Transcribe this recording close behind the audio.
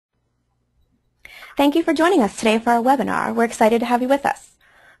Thank you for joining us today for our webinar. We're excited to have you with us.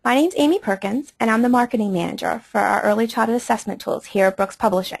 My name is Amy Perkins, and I'm the Marketing Manager for our Early Childhood Assessment Tools here at Brooks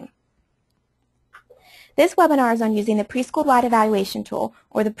Publishing. This webinar is on using the Preschool-wide Evaluation Tool,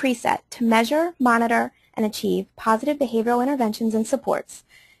 or the PreSET, to measure, monitor, and achieve positive behavioral interventions and supports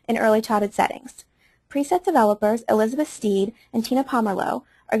in early childhood settings. PreSET developers Elizabeth Steed and Tina Pomerleau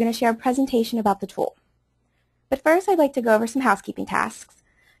are going to share a presentation about the tool. But first, I'd like to go over some housekeeping tasks.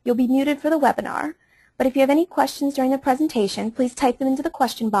 You'll be muted for the webinar, but if you have any questions during the presentation, please type them into the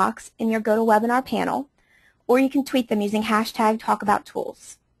question box in your GoToWebinar panel, or you can tweet them using hashtag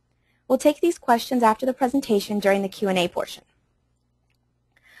 #TalkAboutTools. We'll take these questions after the presentation during the Q&A portion.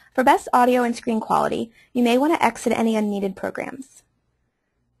 For best audio and screen quality, you may want to exit any unneeded programs.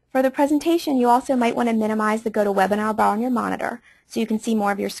 For the presentation, you also might want to minimize the GoToWebinar bar on your monitor so you can see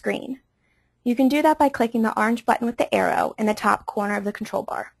more of your screen. You can do that by clicking the orange button with the arrow in the top corner of the control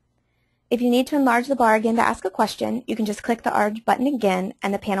bar. If you need to enlarge the bar again to ask a question, you can just click the orange button again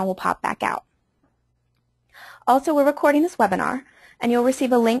and the panel will pop back out. Also, we're recording this webinar, and you'll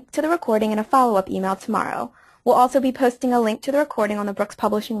receive a link to the recording in a follow-up email tomorrow. We'll also be posting a link to the recording on the Brooks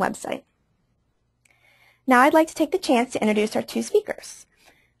Publishing website. Now I'd like to take the chance to introduce our two speakers.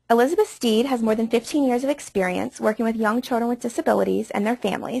 Elizabeth Steed has more than 15 years of experience working with young children with disabilities and their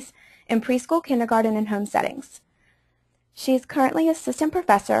families in preschool, kindergarten, and home settings. She is currently Assistant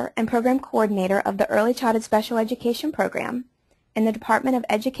Professor and Program Coordinator of the Early Childhood Special Education Program in the Department of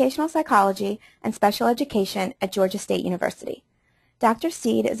Educational Psychology and Special Education at Georgia State University. Dr.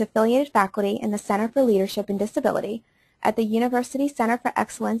 Steed is affiliated faculty in the Center for Leadership and Disability at the University Center for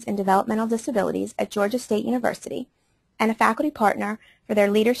Excellence in Developmental Disabilities at Georgia State University and a faculty partner for their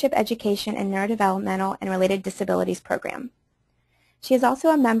Leadership Education and Neurodevelopmental and Related Disabilities program. She is also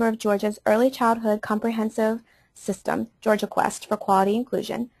a member of Georgia's Early Childhood Comprehensive System, Georgia Quest for Quality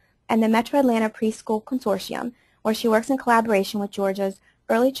Inclusion, and the Metro Atlanta Preschool Consortium, where she works in collaboration with Georgia's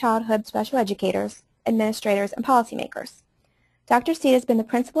early childhood special educators, administrators, and policymakers. Dr. Steed has been the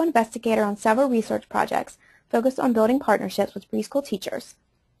principal investigator on several research projects focused on building partnerships with preschool teachers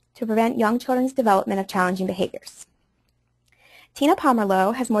to prevent young children's development of challenging behaviors. Tina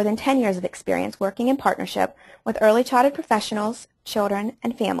Pomerleau has more than 10 years of experience working in partnership with early childhood professionals, children,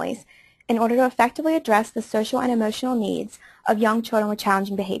 and families in order to effectively address the social and emotional needs of young children with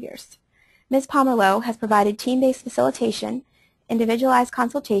challenging behaviors. Ms. Pomerleau has provided team-based facilitation, individualized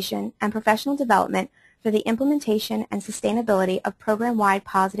consultation, and professional development for the implementation and sustainability of program-wide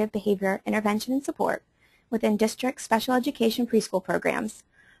positive behavior intervention and support within district special education preschool programs,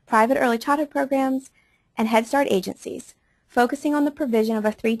 private early childhood programs, and Head Start agencies, focusing on the provision of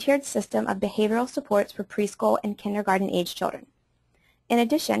a three-tiered system of behavioral supports for preschool and kindergarten-age children. In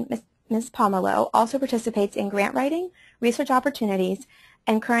addition, Ms. Pomerleau also participates in grant writing, research opportunities,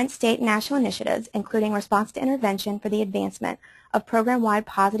 and current state and national initiatives, including response to intervention for the advancement of program-wide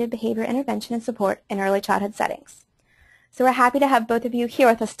positive behavior intervention and support in early childhood settings. So we're happy to have both of you here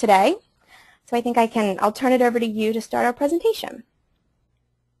with us today. So I think I'll turn it over to you to start our presentation.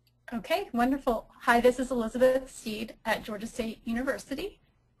 Okay, wonderful. Hi, this is Elizabeth Steed at Georgia State University.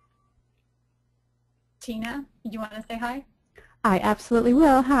 Tina, do you want to say hi? I absolutely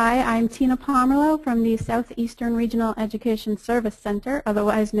will. Hi, I'm Tina Pomerleau from the Southeastern Regional Education Service Center,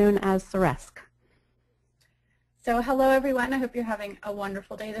 otherwise known as SERESC. So hello everyone, I hope you're having a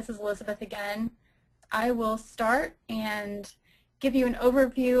wonderful day. This is Elizabeth again. I will start and give you an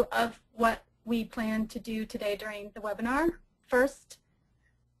overview of what we plan to do today during the webinar. First,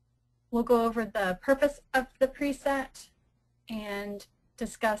 we'll go over the purpose of the PreSET and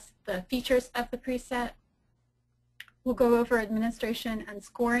discuss the features of the PreSET. We'll go over administration and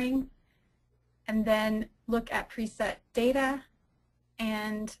scoring, and then look at PreSET data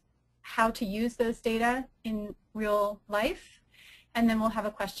and how to use those data in real life. And then we'll have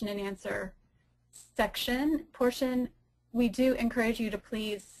a question and answer portion. We do encourage you to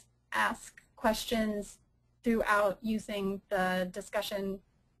please ask questions throughout using the discussion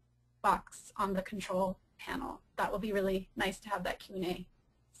box on the control panel. That will be really nice to have that Q&A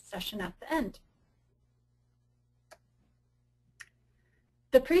session at the end.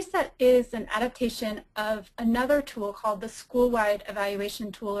 The PreSET is an adaptation of another tool called the Schoolwide Evaluation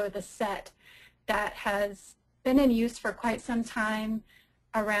Tool, or the SET, that has been in use for quite some time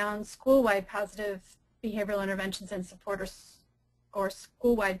around school-wide positive behavioral interventions and support, or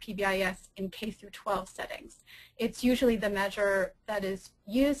school-wide PBIS in K through 12 settings. It's usually the measure that is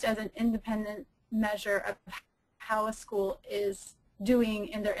used as an independent measure of how a school is doing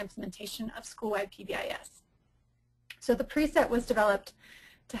in their implementation of school-wide PBIS. So the PreSET was developed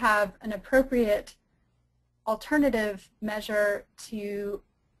to have an appropriate alternative measure to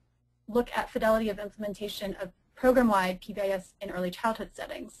look at fidelity of implementation of program-wide PBIS in early childhood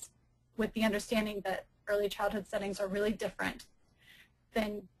settings, with the understanding that early childhood settings are really different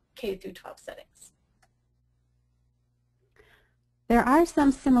than K-12 settings. There are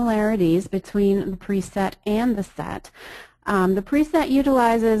some similarities between the PreSET and the SET. The PreSET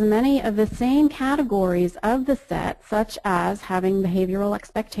utilizes many of the same categories of the SET, such as having behavioral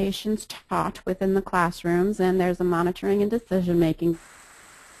expectations taught within the classrooms, and there's a monitoring and decision-making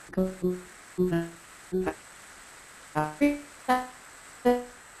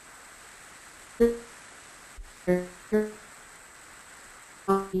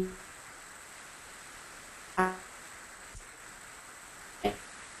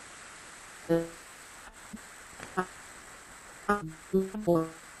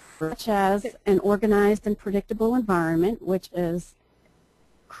such as an organized and predictable environment, which is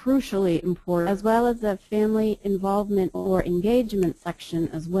crucially important, as well as a family involvement or engagement section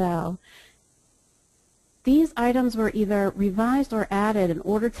as well. These items were either revised or added in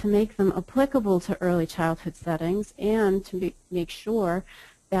order to make them applicable to early childhood settings and to make sure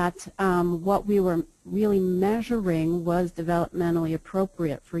that what we were really measuring was developmentally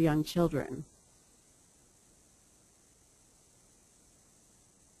appropriate for young children.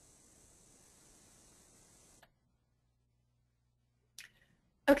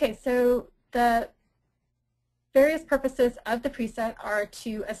 Okay, so the various purposes of the PreSET are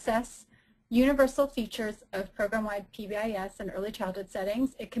to assess universal features of program-wide PBIS in early childhood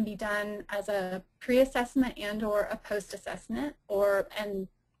settings. It can be done as a pre-assessment and or a post-assessment or an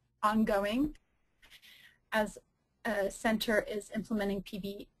ongoing as a center is implementing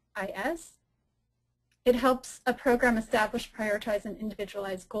PBIS. It helps a program establish, prioritize, and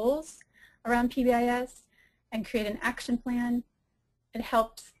individualize goals around PBIS and create an action plan. It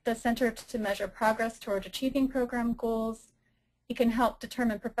helps the center to measure progress toward achieving program goals. It can help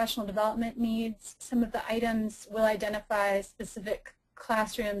determine professional development needs. Some of the items will identify specific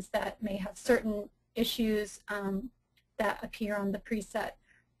classrooms that may have certain issues that appear on the PreSET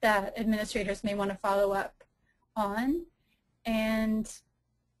that administrators may want to follow up on. And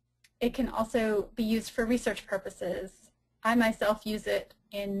it can also be used for research purposes. I myself use it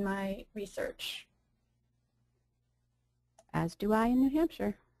in my research. As do I in New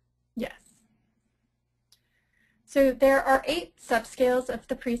Hampshire. Yes. So there are 8 subscales of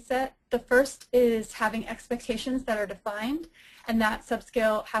the PreSET. The first is having expectations that are defined, and that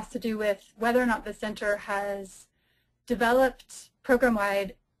subscale has to do with whether or not the center has developed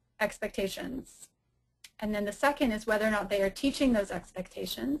program-wide expectations. And then the second is whether or not they are teaching those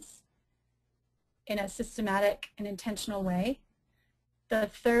expectations in a systematic and intentional way. The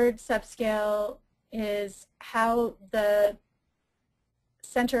third subscale is how the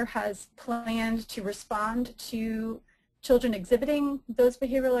center has planned to respond to children exhibiting those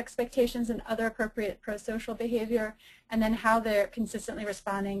behavioral expectations and other appropriate pro-social behavior, and then how they're consistently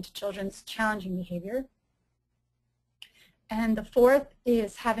responding to children's challenging behavior. And the fourth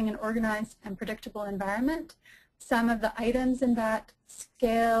is having an organized and predictable environment. Some of the items in that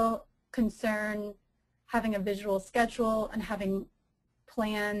scale concern having a visual schedule and having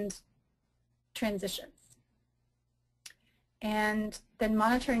planned transitions. And then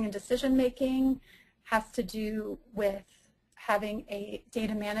monitoring and decision making has to do with having a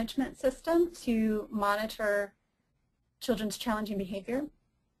data management system to monitor children's challenging behavior.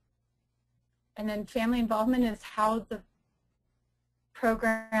 And then family involvement is how the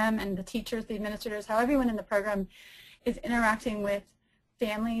program and the teachers, the administrators, how everyone in the program is interacting with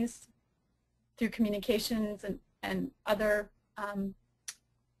families through communications and other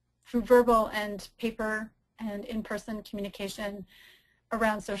through verbal and paper and in-person communication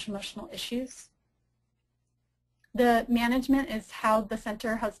around social emotional issues. The management is how the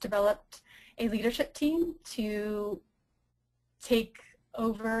center has developed a leadership team to take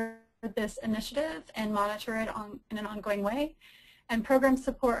over this initiative and monitor it in an ongoing way. And program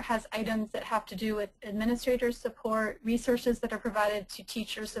support has items that have to do with administrator support, resources that are provided to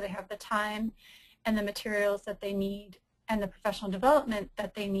teachers so they have the time and the materials that they need and the professional development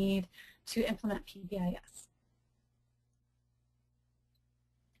that they need to implement PBIS.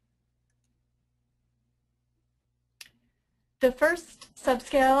 The first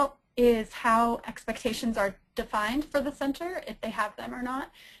subscale is how expectations are defined for the center, if they have them or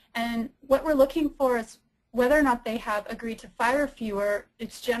not. And what we're looking for is whether or not they have agreed to 5 or fewer.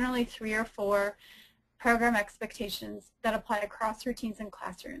 It's generally 3 or 4 program expectations that apply across routines and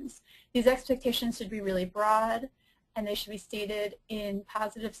classrooms. These expectations should be really broad, and they should be stated in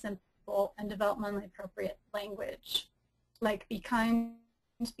positive, simple, and developmentally appropriate language, like be kind,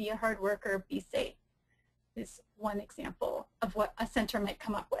 be a hard worker, be safe is one example of what a center might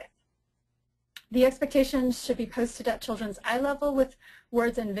come up with. The expectations should be posted at children's eye level with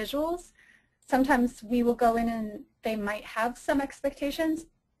words and visuals. Sometimes we will go in and they might have some expectations,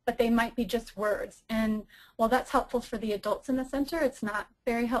 but they might be just words. And while that's helpful for the adults in the center, it's not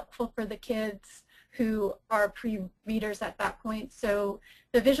very helpful for the kids who are pre-readers at that point. So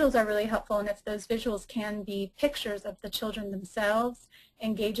the visuals are really helpful, and if those visuals can be pictures of the children themselves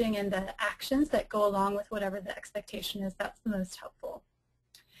engaging in the actions that go along with whatever the expectation is, that's the most helpful.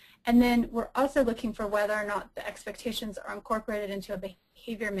 And then we're also looking for whether or not the expectations are incorporated into a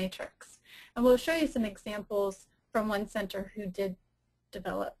behavior matrix. And we'll show you some examples from one center who did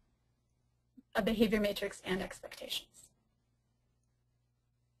develop a behavior matrix and expectations.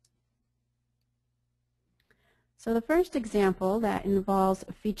 So the first example that involves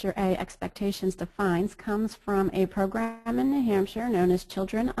Feature A expectations defines comes from a program in New Hampshire known as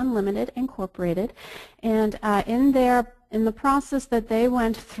Children Unlimited Incorporated. And in the process that they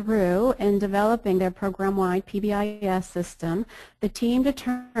went through in developing their program-wide PBIS system, the team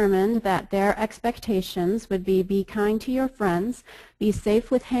determined that their expectations would be kind to your friends, be safe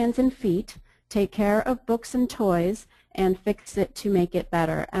with hands and feet, take care of books and toys, and fix it to make it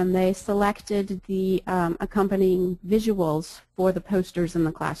better. And they selected the accompanying visuals for the posters in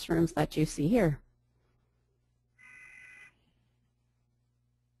the classrooms that you see here.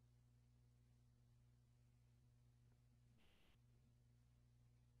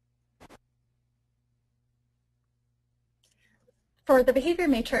 For the behavior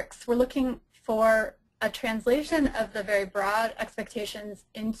matrix, we're looking for a translation of the very broad expectations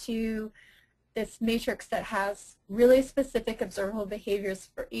into this matrix that has really specific observable behaviors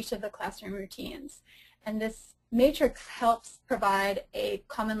for each of the classroom routines. And this matrix helps provide a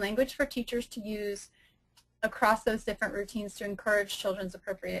common language for teachers to use across those different routines to encourage children's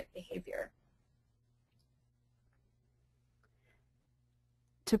appropriate behavior.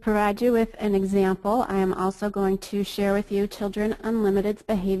 To provide you with an example, I am also going to share with you Children Unlimited's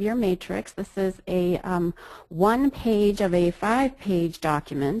Behavior Matrix. This is a 1 page of a 5-page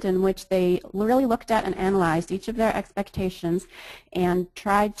document in which they really looked at and analyzed each of their expectations and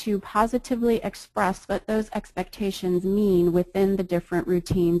tried to positively express what those expectations mean within the different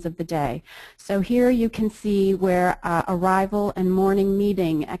routines of the day. So here you can see where arrival and morning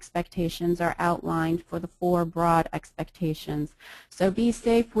meeting expectations are outlined for the 4 broad expectations. So be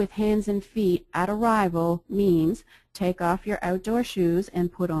safe with hands and feet at arrival means take off your outdoor shoes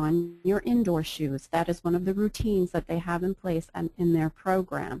and put on your indoor shoes. That is one of the routines that they have in place in their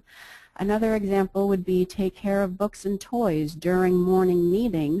program. Another example would be take care of books and toys during morning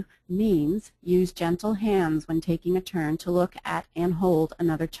meeting means use gentle hands when taking a turn to look at and hold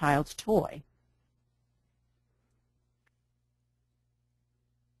another child's toy.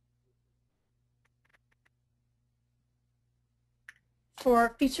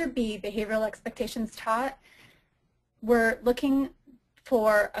 For Feature B, behavioral expectations taught, we're looking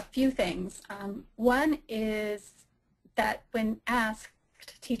for a few things. One is that when asked,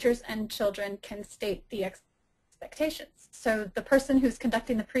 teachers and children can state the expectations. So the person who's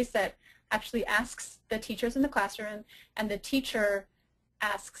conducting the PreSET actually asks the teachers in the classroom, and the teacher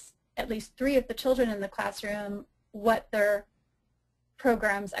asks at least 3 of the children in the classroom what their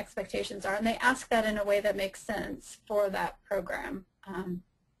program's expectations are. And they ask that in a way that makes sense for that program.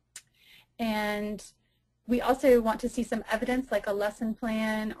 And we also want to see some evidence like a lesson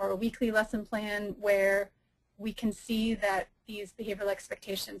plan or a weekly lesson plan where we can see that these behavioral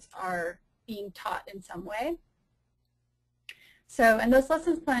expectations are being taught in some way. So, and those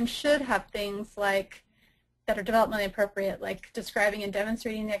lessons plans should have things like that are developmentally appropriate, like describing and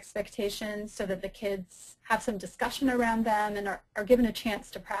demonstrating the expectations so that the kids have some discussion around them and are given a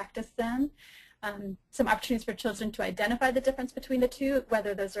chance to practice them. Some opportunities for children to identify the difference between the two,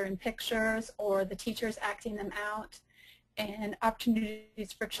 whether those are in pictures or the teachers acting them out, and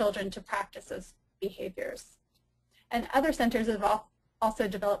opportunities for children to practice those behaviors. And other centers have also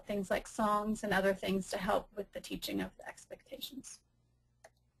developed things like songs and other things to help with the teaching of the expectations.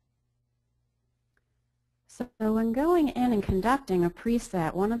 So when going in and conducting a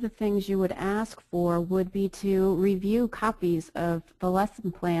PreSET, one of the things you would ask for would be to review copies of the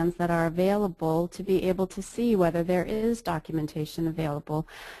lesson plans that are available to be able to see whether there is documentation available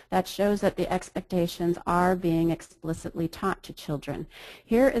that shows that the expectations are being explicitly taught to children.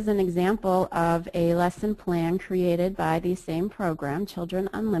 Here is an example of a lesson plan created by the same program, Children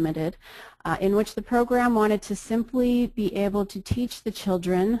Unlimited, in which the program wanted to simply be able to teach the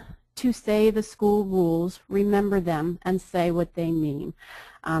children to say the school rules, remember them, and say what they mean.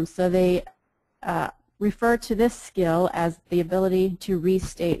 So they refer to this skill as the ability to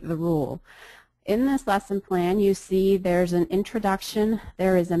restate the rule. In this lesson plan, you see there's an introduction,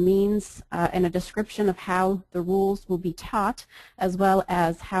 there is a means and a description of how the rules will be taught, as well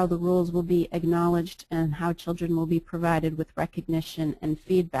as how the rules will be acknowledged and how children will be provided with recognition and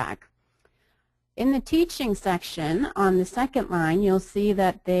feedback. In the teaching section, on the second line, you'll see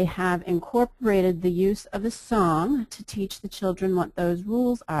that they have incorporated the use of a song to teach the children what those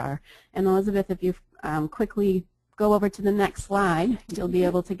rules are. And Elizabeth, if you quickly go over to the next slide, you'll be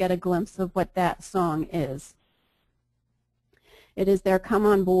able to get a glimpse of what that song is. It is their Come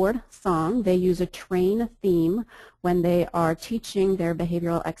On Board song. They use a train theme when they are teaching their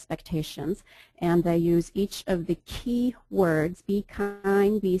behavioral expectations, and they use each of the key words, be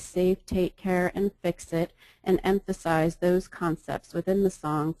kind, be safe, take care, and fix it, and emphasize those concepts within the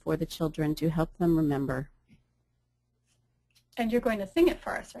song for the children to help them remember. And you're going to sing it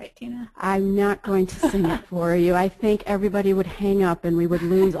for us, right, Tina? I'm not going to sing it for you. I think everybody would hang up and we would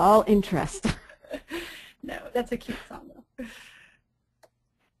lose all interest. No, that's a cute song, though.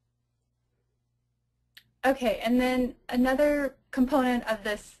 Okay, and then another component of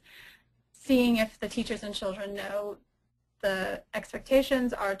this, seeing if the teachers and children know the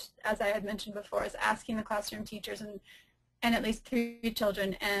expectations are, as I had mentioned before, is asking the classroom teachers and at least 3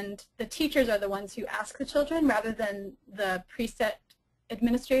 children, and the teachers are the ones who ask the children rather than the PreSET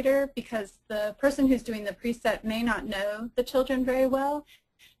administrator, because the person who's doing the PreSET may not know the children very well,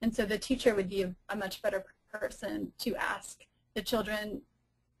 and so the teacher would be a much better person to ask the children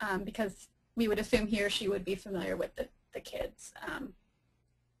because we would assume he or she would be familiar with the kids.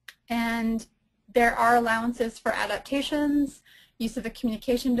 And there are allowances for adaptations, use of a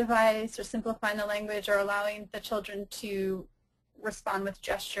communication device, or simplifying the language, or allowing the children to respond with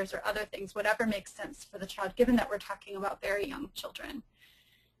gestures or other things, whatever makes sense for the child, given that we're talking about very young children.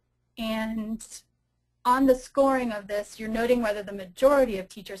 And on the scoring of this, you're noting whether the majority of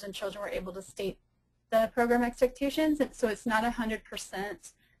teachers and children were able to state the program expectations, and so it's not 100%.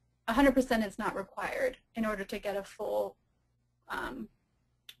 100% is not required in order to get a full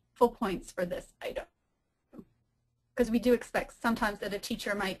points for this item. Because we do expect sometimes that a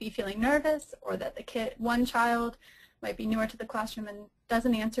teacher might be feeling nervous, or that one child might be newer to the classroom and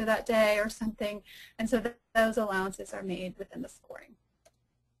doesn't answer that day or something, and so those allowances are made within the scoring.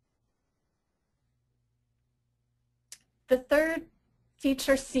 The third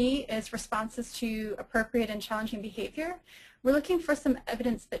feature C is responses to appropriate and challenging behavior. We're looking for some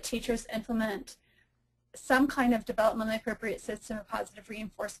evidence that teachers implement some kind of developmentally appropriate system of positive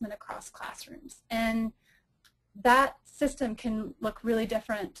reinforcement across classrooms. And that system can look really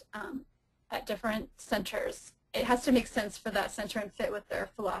different at different centers. It has to make sense for that center and fit with their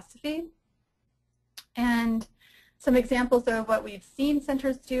philosophy. And some examples of what we've seen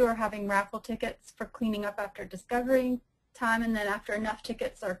centers do are having raffle tickets for cleaning up after discovery time, and then after enough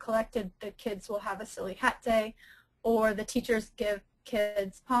tickets are collected, the kids will have a silly hat day, or the teachers give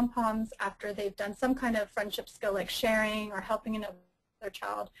kids pom-poms after they've done some kind of friendship skill like sharing or helping another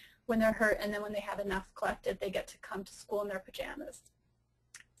child when they're hurt, and then when they have enough collected, they get to come to school in their pajamas.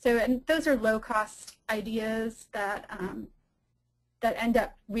 So, and those are low-cost ideas that that end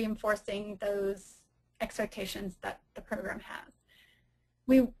up reinforcing those expectations that the program has.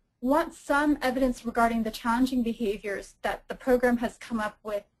 We want some evidence regarding the challenging behaviors that the program has come up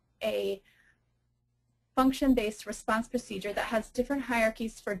with a function-based response procedure that has different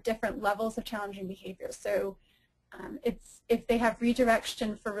hierarchies for different levels of challenging behavior. So if they have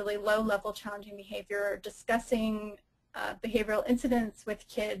redirection for really low-level challenging behavior, or discussing behavioral incidents with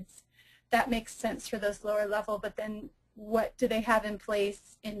kids, that makes sense for those lower level, but then what do they have in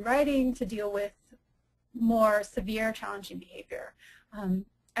place in writing to deal with more severe challenging behavior?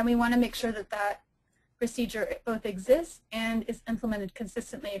 And we want to make sure that that procedure both exists and is implemented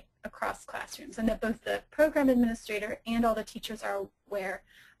consistently across classrooms, and that both the program administrator and all the teachers are aware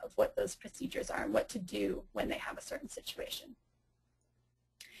of what those procedures are and what to do when they have a certain situation.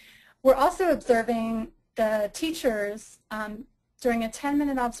 We're also observing the teachers during a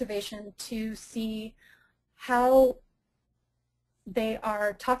 10-minute observation to see how they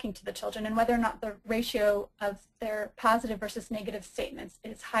are talking to the children and whether or not the ratio of their positive versus negative statements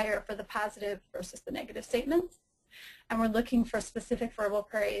is higher for the positive versus the negative statements. And we're looking for specific verbal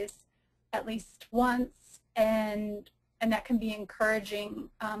praise at least once, and that can be encouraging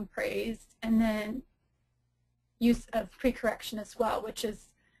praise, and then use of pre-correction as well, which is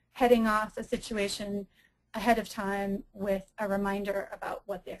heading off a situation ahead of time with a reminder about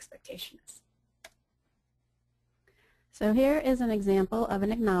what the expectation is. So here is an example of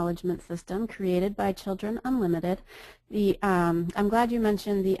an acknowledgement system created by Children Unlimited. I'm glad you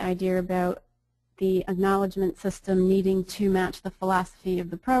mentioned the idea about the acknowledgement system needing to match the philosophy of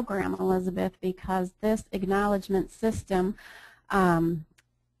the program, Elizabeth, because this acknowledgement system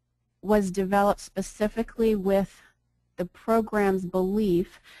was developed specifically with the program's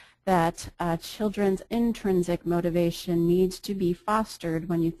belief that children's intrinsic motivation needs to be fostered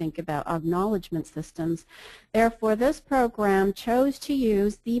when you think about acknowledgement systems. Therefore, this program chose to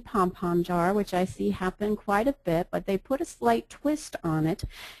use the pom-pom jar, which I see happen quite a bit, but they put a slight twist on it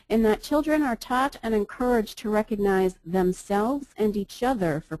in that children are taught and encouraged to recognize themselves and each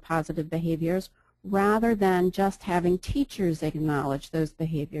other for positive behaviors rather than just having teachers acknowledge those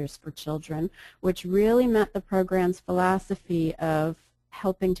behaviors for children, which really met the program's philosophy of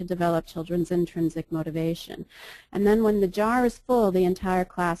helping to develop children's intrinsic motivation. And then when the jar is full, the entire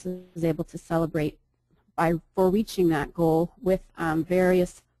class is able to celebrate for reaching that goal with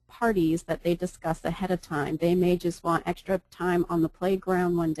various parties that they discuss ahead of time. They may just want extra time on the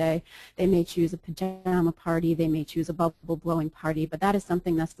playground one day. They may choose a pajama party. They may choose a bubble blowing party. But that is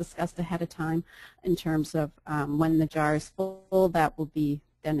something that's discussed ahead of time in terms of when the jar is full, that will be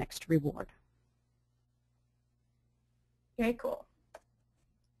the next reward. Very cool.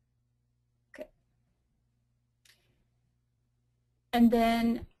 And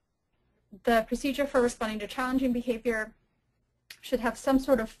then the procedure for responding to challenging behavior should have some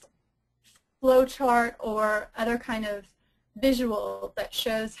sort of flow chart or other kind of visual that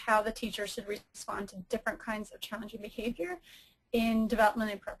shows how the teacher should respond to different kinds of challenging behavior in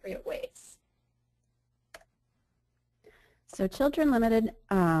developmentally appropriate ways. So Children Limited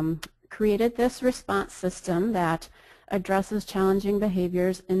created this response system that addresses challenging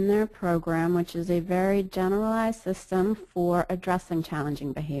behaviors in their program, which is a very generalized system for addressing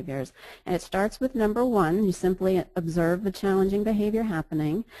challenging behaviors. And it starts with number one. You simply observe the challenging behavior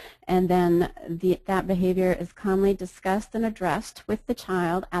happening, and then that behavior is calmly discussed and addressed with the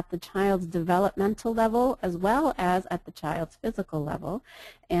child at the child's developmental level as well as at the child's physical level.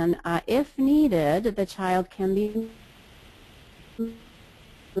 And if needed, the child can be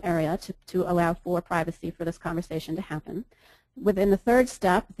area to allow for privacy for this conversation to happen. Within the third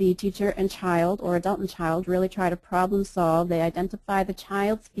step, the teacher and child, or adult and child, really try to problem solve. They identify the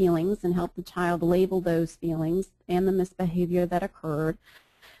child's feelings and help the child label those feelings and the misbehavior that occurred.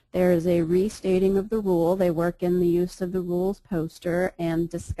 There is a restating of the rule. They work in the use of the rules poster and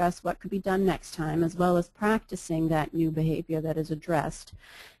discuss what could be done next time, as well as practicing that new behavior that is addressed.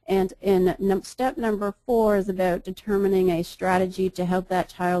 And in step number 4 is about determining a strategy to help that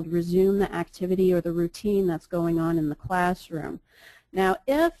child resume the activity or the routine that's going on in the classroom. Now,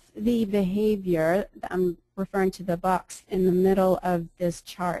 if the behavior, I'm referring to the box in the middle of this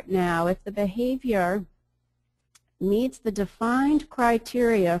chart now, if the behavior meets the defined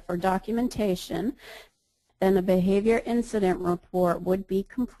criteria for documentation, then a behavior incident report would be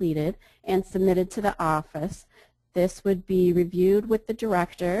completed and submitted to the office. This would be reviewed with the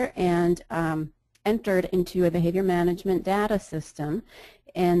director and entered into a behavior management data system,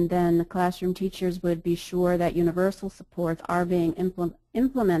 and then the classroom teachers would be sure that universal supports are being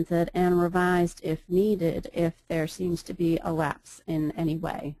implemented and revised if needed, if there seems to be a lapse in any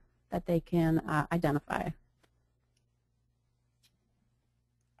way that they can identify.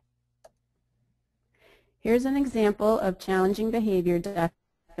 Here's an example of challenging behavior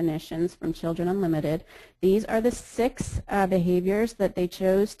definitions from Children Unlimited. These are the 6 behaviors that they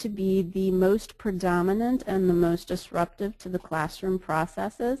chose to be the most predominant and the most disruptive to the classroom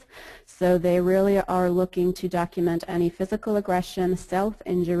processes. So they really are looking to document any physical aggression,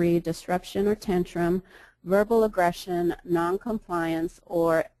 self-injury, disruption or tantrum, verbal aggression, non-compliance,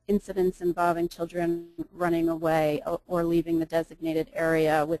 or incidents involving children running away or leaving the designated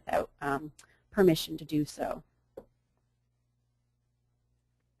area without permission to do so.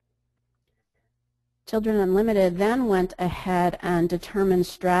 Children Unlimited then went ahead and determined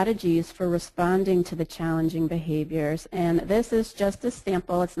strategies for responding to the challenging behaviors. And this is just a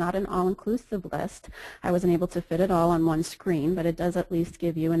sample. It's not an all-inclusive list. I wasn't able to fit it all on one screen, but it does at least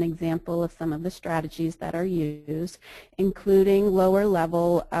give you an example of some of the strategies that are used, including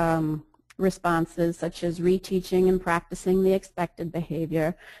lower-level responses such as reteaching and practicing the expected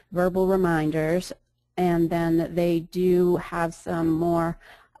behavior, verbal reminders, and then they do have some more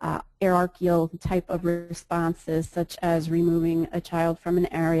hierarchical type of responses such as removing a child from an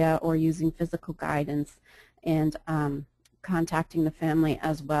area or using physical guidance and contacting the family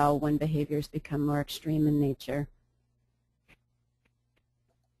as well when behaviors become more extreme in nature.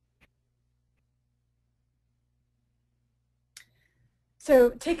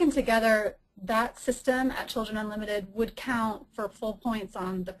 So taken together, that system at Children Unlimited would count for full points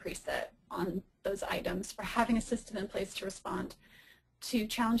on the PreSET on those items for having a system in place to respond to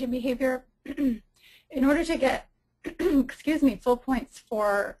challenging behavior. In order to get, excuse me, full points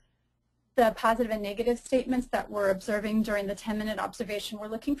for the positive and negative statements that we're observing during the 10-minute observation, we're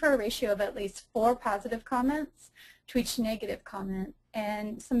looking for a ratio of at least 4 positive comments to each negative comment.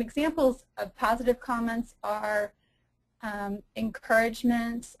 And some examples of positive comments are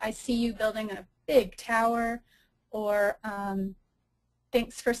encouragement, I see you building a big tower, or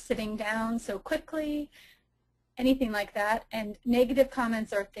thanks for sitting down so quickly, anything like that. And negative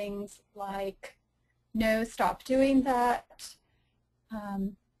comments are things like, no, stop doing that,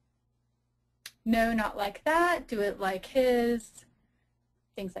 no, not like that, do it like his,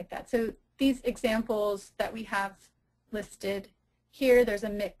 things like that. So these examples that we have listed here, there's a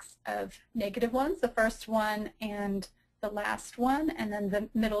mix of negative ones, the first one and the last one, and then the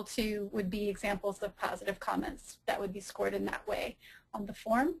middle two would be examples of positive comments that would be scored in that way on the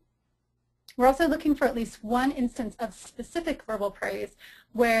form. We're also looking for at least one instance of specific verbal praise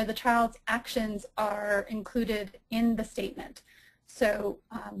where the child's actions are included in the statement. So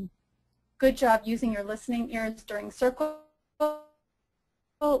good job using your listening ears during circle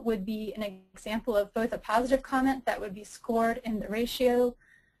would be an example of both a positive comment that would be scored in the ratio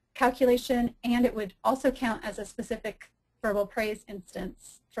calculation, and it would also count as a specific verbal praise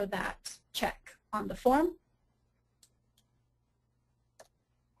instance for that check on the form.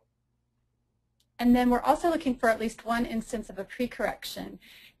 And then we're also looking for at least one instance of a pre-correction.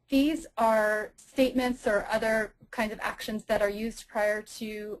 These are statements or other kinds of actions that are used prior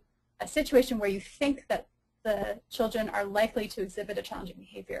to a situation where you think that the children are likely to exhibit a challenging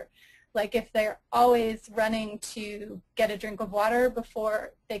behavior. Like if they're always running to get a drink of water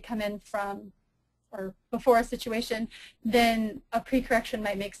before they come in from, or before a situation, then a pre-correction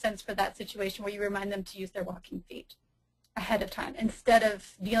might make sense for that situation where you remind them to use their walking feet ahead of time instead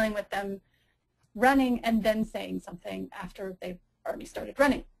of dealing with them running and then saying something after they've already started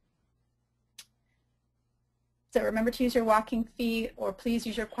running. So remember to use your walking feet, or please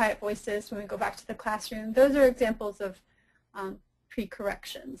use your quiet voices when we go back to the classroom. Those are examples of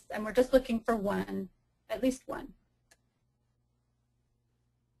pre-corrections, and we're just looking for one, at least one.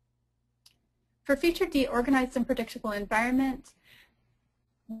 For feature D, organized and predictable environment,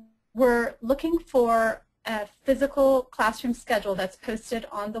 we're looking for a physical classroom schedule that's posted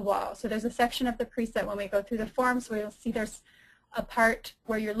on the wall. So there's a section of the PreSET when we go through the forms where you'll see there's a part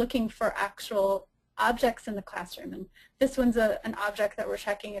where you're looking for actual objects in the classroom. And this one's an object that we're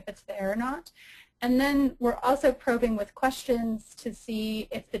checking if it's there or not. And then we're also probing with questions to see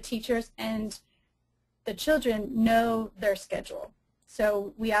if the teachers and the children know their schedule.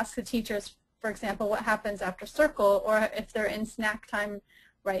 So we ask the teachers, for example, what happens after circle, or if they're in snack time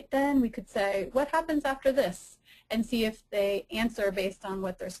right then, we could say, what happens after this? And see if they answer based on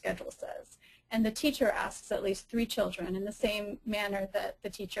what their schedule says. And the teacher asks at least 3 children in the same manner that the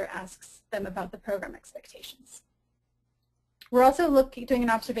teacher asks them about the program expectations. We're also doing an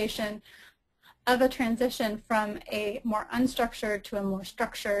observation of a transition from a more unstructured to a more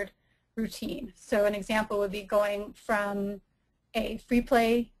structured routine. So an example would be going from a free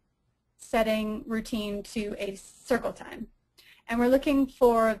play setting routine to a circle time. And we're looking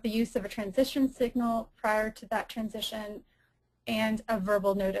for the use of a transition signal prior to that transition and a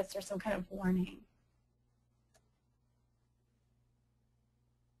verbal notice or some kind of warning.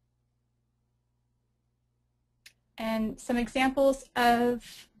 And some examples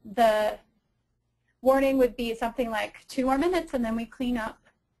of the warning would be something like 2 more minutes and then we clean up.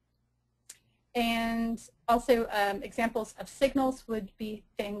 And also examples of signals would be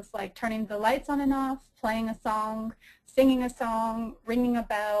things like turning the lights on and off, playing a song, singing a song, ringing a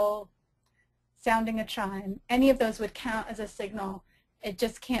bell, sounding a chime. Any of those would count as a signal. It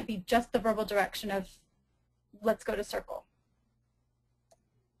just can't be just the verbal direction of let's go to circle.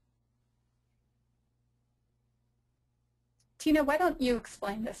 Tina, why don't you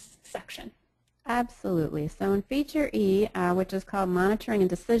explain this section? Absolutely. So in feature E, which is called monitoring and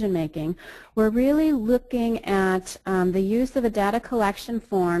decision making, we're really looking at the use of a data collection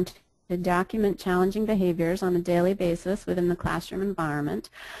form to document challenging behaviors on a daily basis within the classroom environment.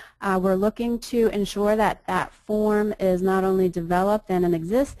 We're looking to ensure that that form is not only developed and in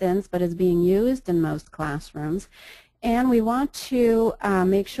existence, but is being used in most classrooms. And we want to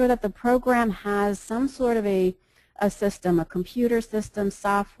make sure that the program has some sort of a system, a computer system,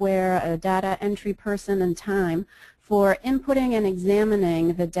 software, a data entry person, and time for inputting and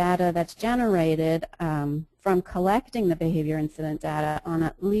examining the data that's generated from collecting the behavior incident data on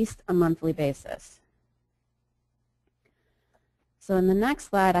at least a monthly basis. So in the next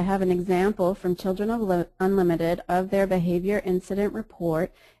slide, I have an example from Children Unlimited of their behavior incident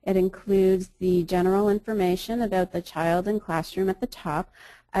report. It includes the general information about the child and classroom at the top,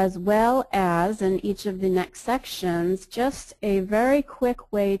 as well as in each of the next sections, just a very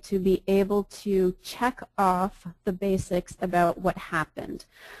quick way to be able to check off the basics about what happened.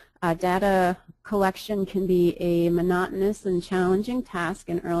 Data collection can be a monotonous and challenging task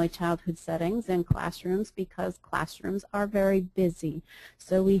in early childhood settings and classrooms because classrooms are very busy.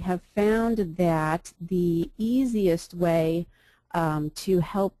 So we have found that the easiest way to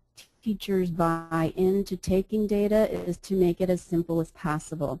help teachers buy into taking data is to make it as simple as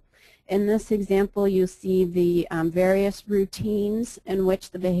possible. In this example, you see the various routines in which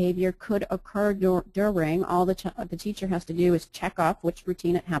the behavior could occur during. All the teacher has to do is check off which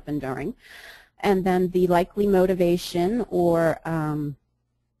routine it happened during. And then the likely motivation or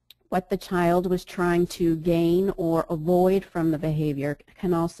what the child was trying to gain or avoid from the behavior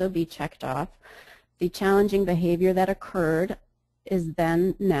can also be checked off. The challenging behavior that occurred is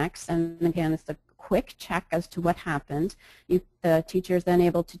then next, and again it's a quick check as to what happened. The teacher is then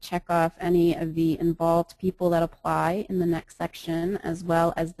able to check off any of the involved people that apply in the next section, as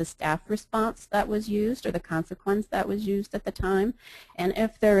well as the staff response that was used or the consequence that was used at the time. And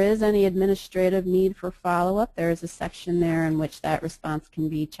if there is any administrative need for follow-up, there is a section there in which that response can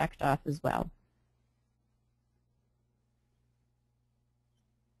be checked off as well.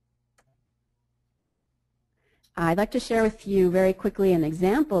 I'd like to share with you very quickly an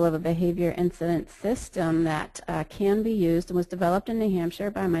example of a behavior incident system that can be used and was developed in New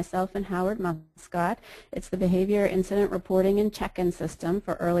Hampshire by myself and Howard Muscott. It's the Behavior Incident Reporting and Check-in System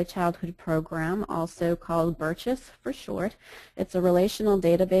for Early Childhood Program, also called BIRCHES for short. It's a relational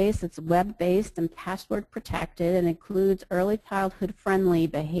database. It's web-based and password protected and includes early childhood friendly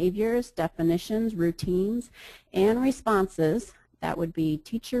behaviors, definitions, routines, and responses. That would be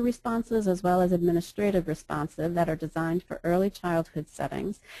teacher responses as well as administrative responses that are designed for early childhood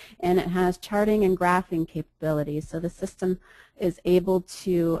settings. And it has charting and graphing capabilities. So the system is able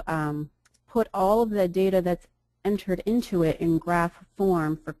to put all of the data that's entered into it in graph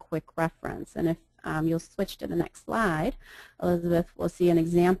form for quick reference. And if you'll switch to the next slide, Elizabeth will see an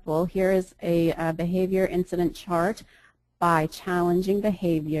example. Here is a behavior incident chart by challenging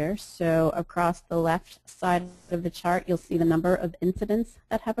behavior. So across the left side of the chart, you'll see the number of incidents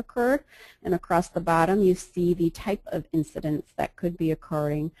that have occurred, and across the bottom, you see the type of incidents that could be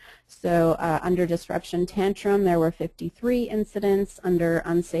occurring. So under disruption tantrum, there were 53 incidents. Under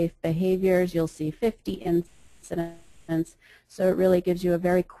unsafe behaviors, you'll see 50 incidents. So it really gives you a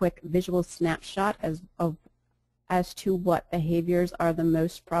very quick visual snapshot as to what behaviors are the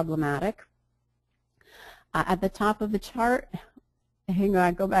most problematic. At the top of the chart, hang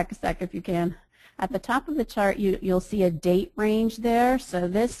on, go back a sec if you can. At the top of the chart, you'll see a date range there. So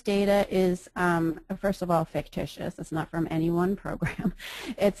this data is, first of all, fictitious. It's not from any one program.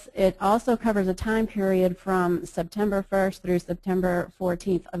 It also covers a time period from September 1st through September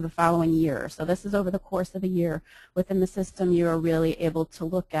 14th of the following year. So this is over the course of a year. Within the system, you are really able to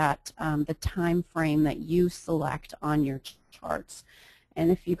look at the time frame that you select on your charts.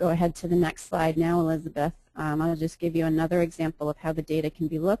 And if you go ahead to the next slide now, Elizabeth, I'll just give you another example of how the data can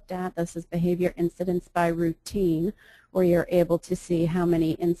be looked at. This is behavior incidents by routine, where you're able to see how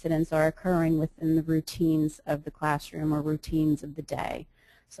many incidents are occurring within the routines of the classroom or routines of the day.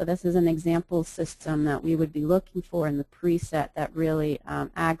 So this is an example system that we would be looking for in the PreSET that really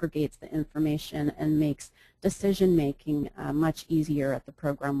aggregates the information and makes decision-making much easier at the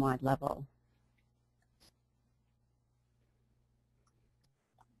program-wide level.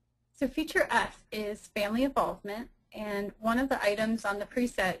 So feature F is family involvement, and one of the items on the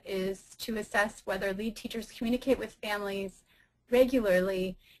PreSET is to assess whether lead teachers communicate with families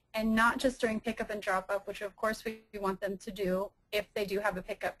regularly and not just during pickup and drop-off, which of course we want them to do if they do have a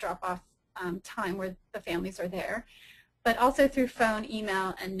pickup drop-off time where the families are there, but also through phone,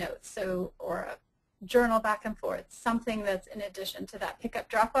 email, and notes, so or a journal back and forth, something that's in addition to that pickup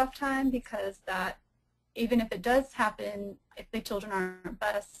drop-off time, because that, even if it does happen, if the children aren't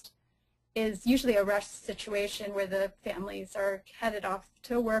bused, is usually a rush situation where the families are headed off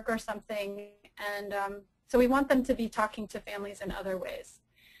to work or something, and so we want them to be talking to families in other ways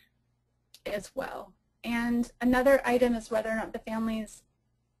as well. And another item is whether or not the families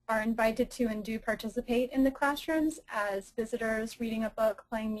are invited to and do participate in the classrooms as visitors, reading a book,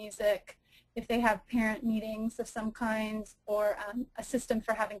 playing music, if they have parent meetings of some kind, or a system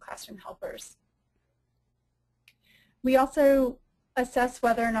for having classroom helpers. We also assess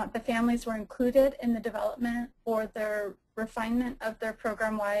whether or not the families were included in the development or their refinement of their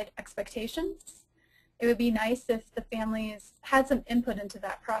program-wide expectations. It would be nice if the families had some input into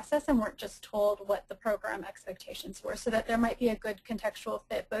that process and weren't just told what the program expectations were, so that there might be a good contextual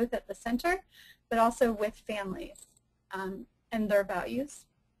fit both at the center but also with families and their values.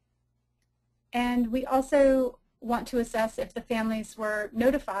 And we also want to assess if the families were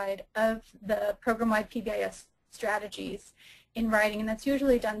notified of the program-wide PBIS strategies in writing, and that's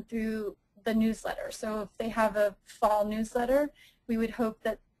usually done through the newsletter. So if they have a fall newsletter, we would hope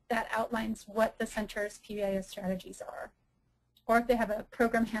that that outlines what the center's PBIS strategies are. Or if they have a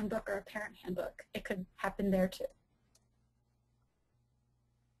program handbook or a parent handbook, it could happen there too.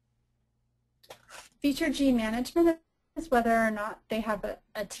 Feature G management is whether or not they have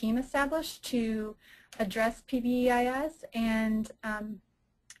a team established to address PBIS, and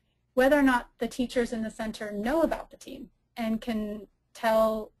whether or not the teachers in the center know about the team and can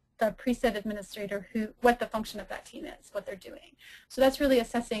tell the PreSET administrator what the function of that team is, what they're doing. So that's really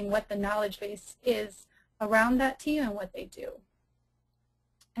assessing what the knowledge base is around that team and what they do.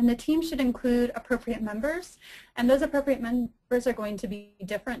 And the team should include appropriate members, and those appropriate members are going to be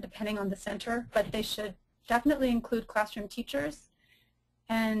different depending on the center, but they should definitely include classroom teachers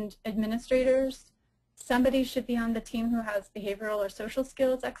and administrators. Somebody should be on the team who has behavioral or social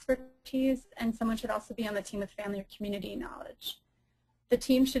skills expertise, and someone should also be on the team with family or community knowledge. The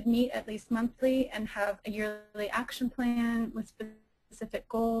team should meet at least monthly and have a yearly action plan with specific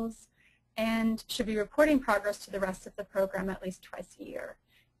goals, and should be reporting progress to the rest of the program at least twice a year.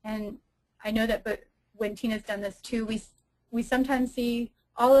 And I know that, but when Tina's done this too, we sometimes see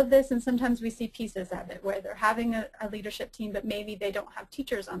all of this, and sometimes we see pieces of it where they're having a leadership team, but maybe they don't have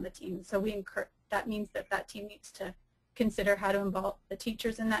teachers on the team. So that means that team needs to consider how to involve the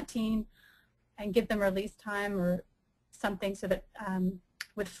teachers in that team and give them release time or something, so that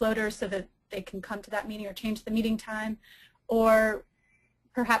with floaters, so that they can come to that meeting or change the meeting time. Or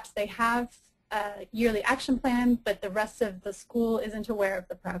perhaps they have a yearly action plan, but the rest of the school isn't aware of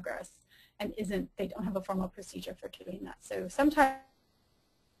the progress and they don't have a formal procedure for doing that. So sometimes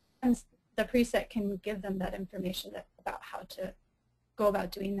the PreSET can give them that information about how to go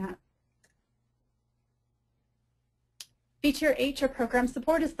about doing that. Feature H, or program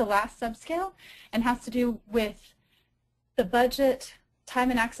support, is the last subscale and has to do with the budget,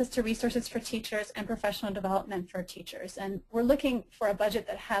 time and access to resources for teachers, and professional development for teachers. And we're looking for a budget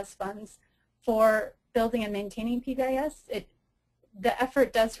that has funds for building and maintaining PBIS. The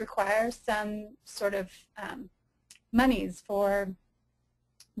effort does require some sort of monies for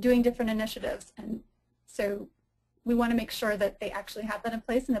doing different initiatives, and so we want to make sure that they actually have that in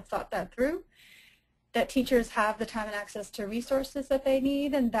place and have thought that through, that teachers have the time and access to resources that they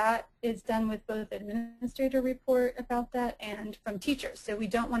need, and that is done with both administrator report about that and from teachers. So we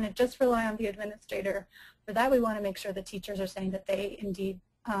don't want to just rely on the administrator for that. We want to make sure the teachers are saying that they indeed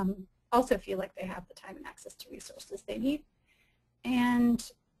also feel like they have the time and access to resources they need,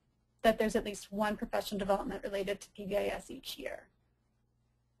 and that there's at least one professional development related to PBIS each year.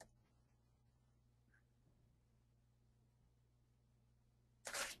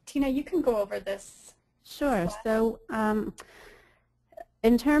 Tina, you can go over this. Sure. So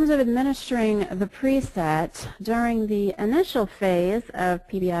in terms of administering the PreSET, during the initial phase of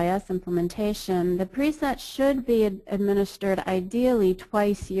PBIS implementation, the PreSET should be administered ideally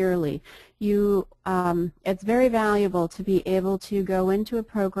twice yearly. It's very valuable to be able to go into a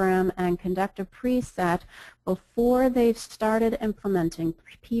program and conduct a PreSET before they've started implementing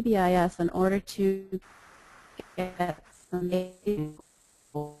PBIS in order to get some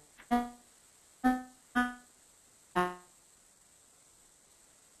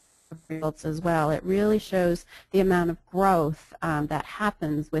results as well. It really shows the amount of growth that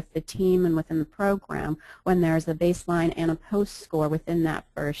happens with the team and within the program when there's a baseline and a post score within that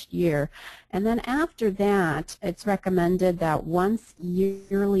first year. And then after that, it's recommended that once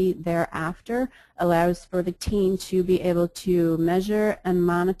yearly thereafter allows for the team to be able to measure and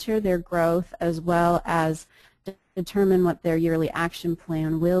monitor their growth, as well as determine what their yearly action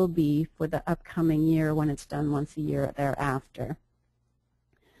plan will be for the upcoming year when it's done once a year thereafter.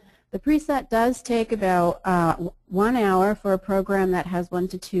 The PreSET does take about 1 hour for a program that has 1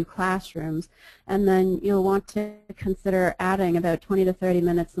 to 2 classrooms, and then you'll want to consider adding about 20 to 30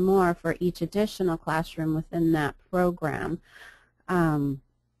 minutes more for each additional classroom within that program.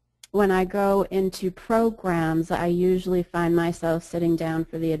 When I go into programs, I usually find myself sitting down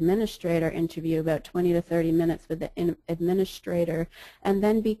for the administrator interview about 20 to 30 minutes with the administrator. And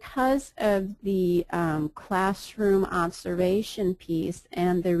then because of the classroom observation piece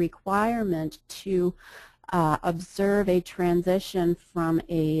and the requirement to observe a transition from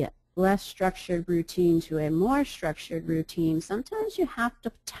a less structured routine to a more structured routine, sometimes you have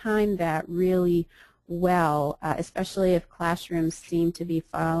to time that really well, especially if classrooms seem to be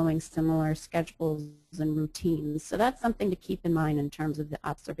following similar schedules and routines. So that's something to keep in mind in terms of the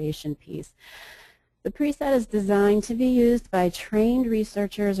observation piece. The preset is designed to be used by trained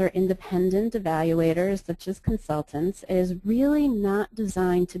researchers or independent evaluators, such as consultants. It is really not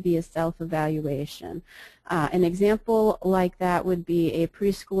designed to be a self-evaluation. An example like that would be a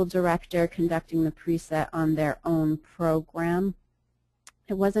preschool director conducting the preset on their own program.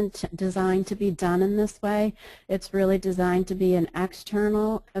 It wasn't designed to be done in this way. It's really designed to be an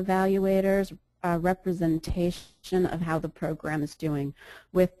external evaluator's representation of how the program is doing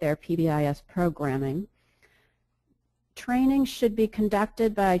with their PBIS programming. Training should be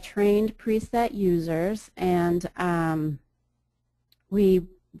conducted by trained preset users, and we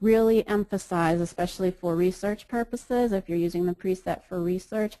really emphasize, especially for research purposes, if you're using the preset for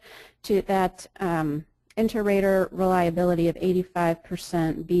research, to that inter-rater reliability of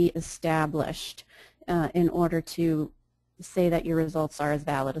 85% be established in order to say that your results are as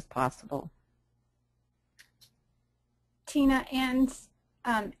valid as possible. Tina and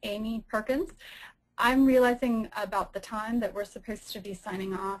Amy Perkins, I'm realizing about the time that we're supposed to be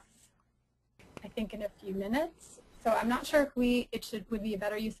signing off, I think, in a few minutes. So I'm not sure if it would be a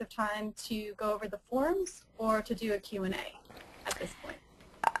better use of time to go over the forms or to do a Q&A at this point.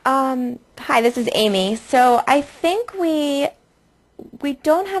 Hi, this is Amy. So I think we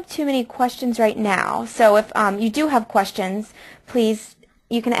don't have too many questions right now. So if you do have questions, please,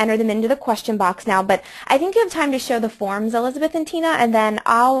 you can enter them into the question box now. But I think you have time to show the forms, Elizabeth and Tina, and then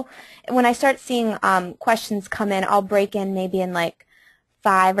when I start seeing questions come in, I'll break in maybe in like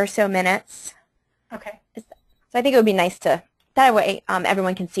 5 or so minutes. Okay. So I think it would be nice to, that way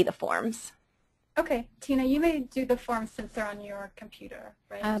everyone can see the forms. Okay. Tina, you may do the forms since they're on your computer,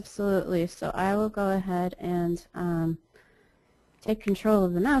 right? Absolutely. So I will go ahead and take control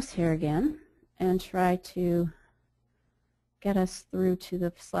of the mouse here again and try to get us through to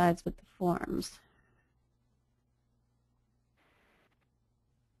the slides with the forms.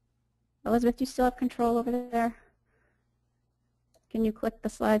 Elizabeth, do you still have control over there? Can you click the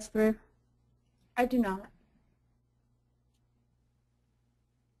slides through? I do not.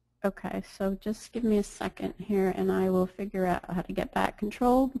 Okay, so just give me a second here and I will figure out how to get back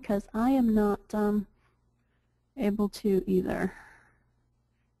control because I am not able to either.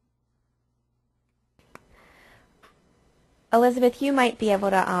 Elizabeth, you might be able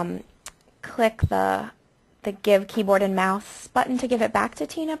to click the Give Keyboard and Mouse button to give it back to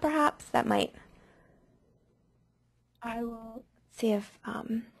Tina, perhaps. That might. I will see if.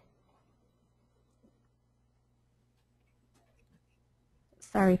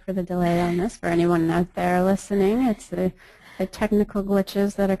 Sorry for the delay on this for anyone out there listening. It's the technical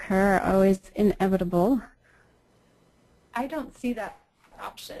glitches that occur are always inevitable. I don't see that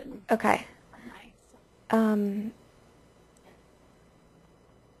option. Okay.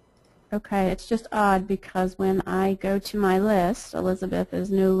 Okay, it's just odd because when I go to my list, Elizabeth is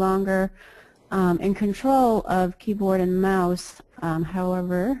no longer in control of keyboard and mouse.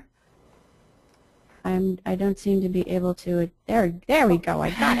 However, I don't seem to be able to. There we go.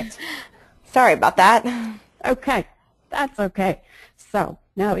 I got it. Sorry about that. Okay, that's okay. So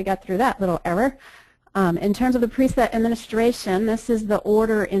now we got through that little error. In terms of the preset administration, this is the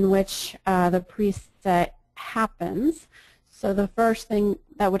order in which the preset happens. So the first thing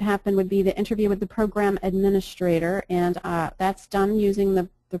that would happen would be the interview with the program administrator, and that's done using the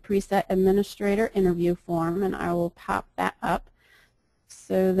preset administrator interview form, and I will pop that up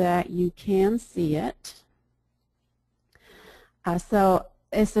so that you can see it. So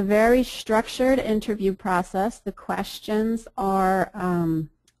it's a very structured interview process. The questions are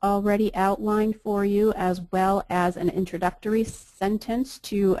already outlined for you, as well as an introductory sentence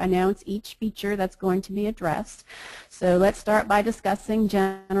to announce each feature that's going to be addressed. So let's start by discussing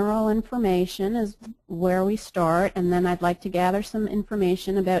general information is where we start, and then I'd like to gather some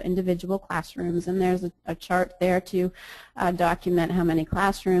information about individual classrooms, and there's a chart there to document how many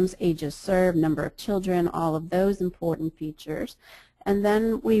classrooms, ages served, number of children, all of those important features. And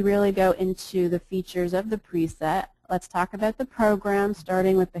then we really go into the features of the preset. Let's talk about the program,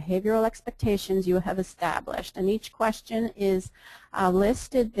 starting with behavioral expectations you have established. And each question is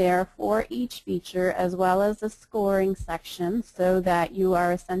listed there for each feature, as well as a scoring section, so that you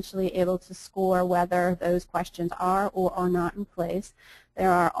are essentially able to score whether those questions are or are not in place.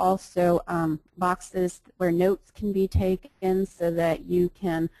 There are also boxes where notes can be taken so that you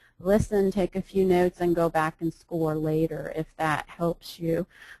can listen, take a few notes, and go back and score later if that helps you.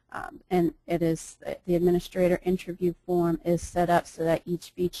 And it is the administrator interview form is set up so that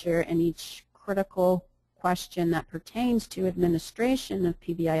each feature and each critical question that pertains to administration of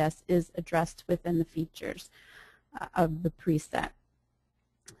PBIS is addressed within the features of the preset.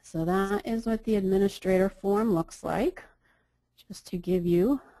 So that is what the administrator form looks like, just to give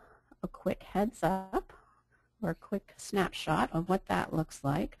you a quick heads up or a quick snapshot of what that looks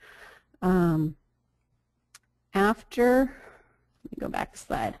like. Let me go back a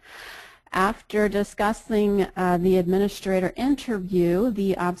slide. After discussing the administrator interview,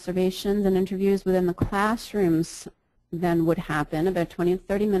 the observations and interviews within the classrooms then would happen, about 20 to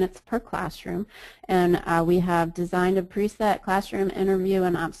 30 minutes per classroom. And we have designed a preset classroom interview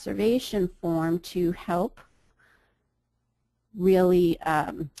and observation form to help really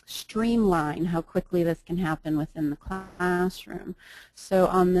streamline how quickly this can happen within the classroom. So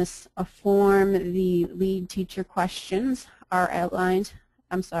on this form, the lead teacher questions are outlined.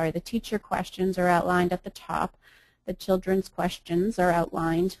 The teacher questions are outlined at the top. The children's questions are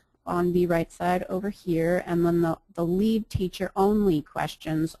outlined on the right side over here, and then the lead teacher only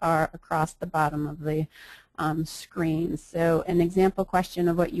questions are across the bottom of the screen. So an example question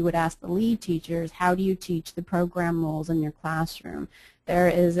of what you would ask the lead teacher is, how do you teach the program rules in your classroom? There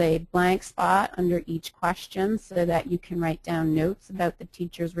is a blank spot under each question so that you can write down notes about the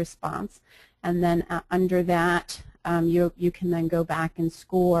teacher's response, and then under that you can then go back and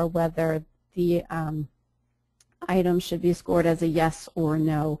score whether the item should be scored as a yes or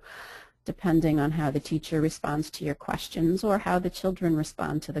no, depending on how the teacher responds to your questions or how the children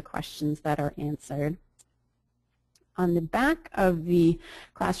respond to the questions that are answered. On the back of the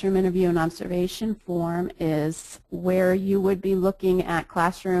classroom interview and observation form is where you would be looking at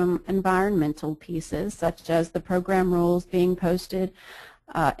classroom environmental pieces, such as the program rules being posted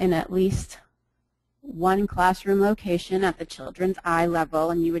in at least one classroom location at the children's eye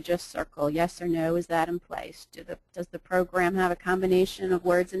level, and you would just circle yes or no, is that in place? Does the program have a combination of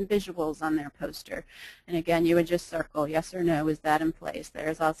words and visuals on their poster? And again, you would just circle yes or no, is that in place?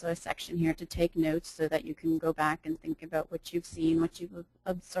 There's also a section here to take notes so that you can go back and think about what you've seen, what you've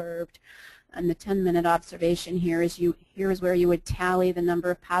observed. And the 10-minute observation here is where you would tally the number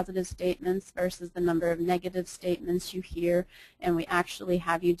of positive statements versus the number of negative statements you hear, and we actually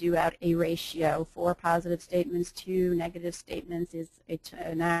have you do out a ratio. 4 positive statements, 2 negative statements is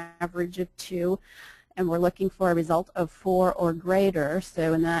an average of 2, and we're looking for a result of 4 or greater.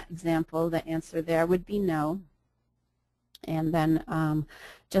 So in that example, the answer there would be no. And then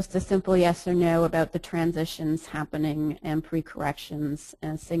just a simple yes or no about the transitions happening and pre-corrections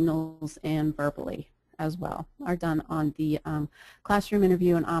and signals and verbally as well are done on the classroom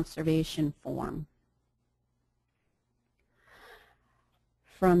interview and observation form.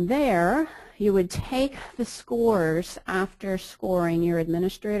 From there, you would take the scores after scoring your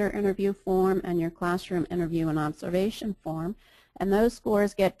administrator interview form and your classroom interview and observation form, and those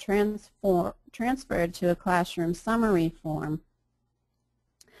scores get transferred to a classroom summary form.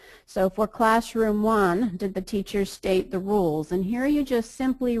 So for classroom 1, did the teacher state the rules? And here you just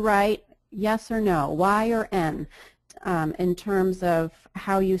simply write yes or no, Y or N, in terms of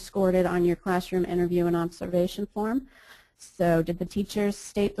how you scored it on your classroom interview and observation form. So did the teacher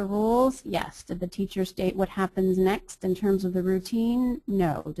state the rules? Yes. Did the teacher state what happens next in terms of the routine?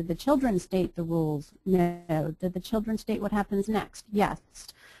 No. Did the children state the rules? No. Did the children state what happens next? Yes.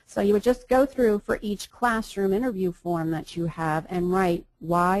 So you would just go through for each classroom interview form that you have and write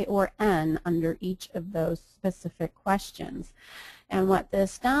Y or N under each of those specific questions. And what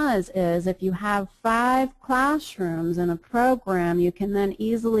this does is if you have 5 classrooms in a program, you can then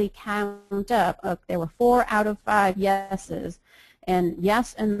easily count up, there were 4 out of 5 yeses, and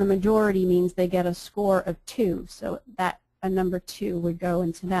yes in the majority means they get a score of 2. So that a number 2 would go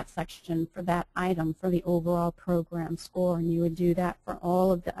into that section for that item for the overall program score, and you would do that for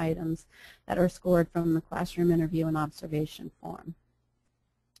all of the items that are scored from the classroom interview and observation form.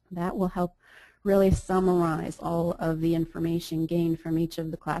 That will help really summarize all of the information gained from each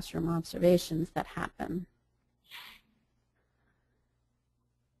of the classroom observations that happen.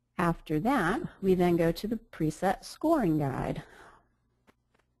 After that, we then go to the PreSET scoring guide,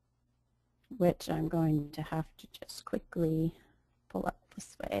 which I'm going to have to just quickly pull up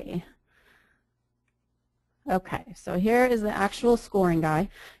this way. Okay, so here is the actual scoring guide.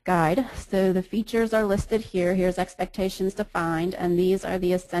 So the features are listed here. Here's expectations defined, and these are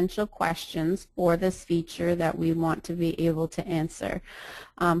the essential questions for this feature that we want to be able to answer.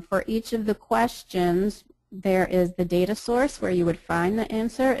 For each of the questions, there is the data source where you would find the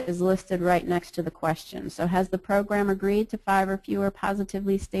answer is listed right next to the question. So has the program agreed to 5 or fewer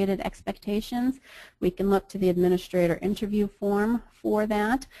positively stated expectations? We can look to the administrator interview form for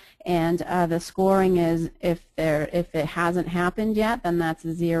that, and the scoring is if it hasn't happened yet, then that's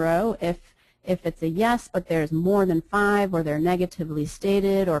a 0. If it's a yes, but there's more than 5, or they're negatively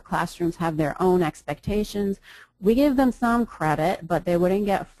stated, or classrooms have their own expectations, we give them some credit, but they wouldn't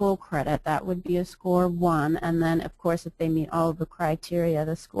get full credit. That would be a score of 1, and then of course if they meet all of the criteria,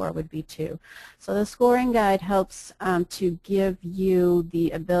 the score would be 2. So the scoring guide helps to give you the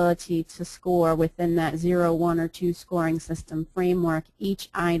ability to score within that 0, 1, or 2 scoring system framework each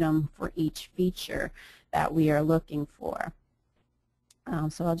item for each feature that we are looking for.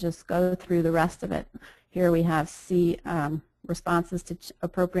 So I'll just go through the rest of it. Here we have responses to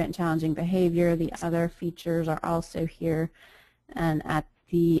appropriate and challenging behavior. The other features are also here. And at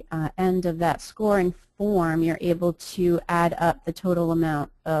the end of that scoring form, you're able to add up the total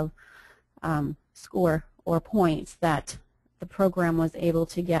amount of score or points that the program was able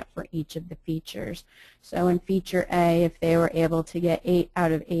to get for each of the features. So in feature A, if they were able to get 8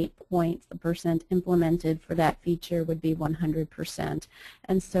 out of 8 points, the percent implemented for that feature would be 100%,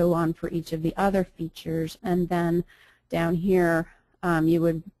 and so on for each of the other features. And then down here, you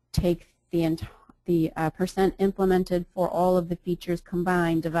would take the percent implemented for all of the features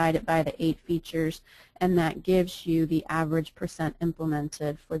combined, divide it by the 8 features, and that gives you the average percent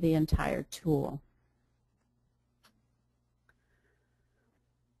implemented for the entire tool.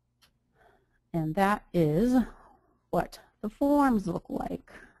 And that is what the forms look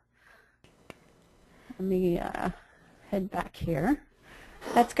like. Let me head back here.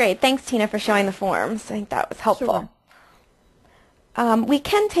 That's great. Thanks, Tina, for showing the forms. I think that was helpful. Sure. We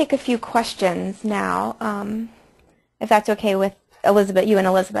can take a few questions now, if that's okay with Elizabeth, you and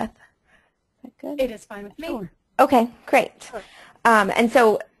Elizabeth. Is that good? It is fine with me. Sure. Okay, great. Sure. And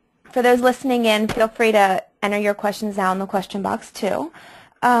so for those listening in, feel free to enter your questions now in the question box too.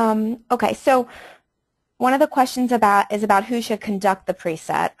 Okay, so one of the questions is about who should conduct the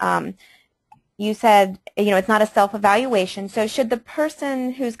PreSET. You said, it's not a self-evaluation, so should the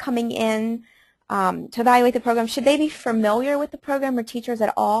person who's coming in to evaluate the program, should they be familiar with the program or teachers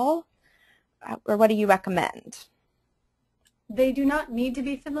at all? Or what do you recommend? They do not need to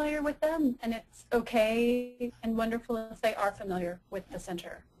be familiar with them, and it's okay and wonderful if they are familiar with the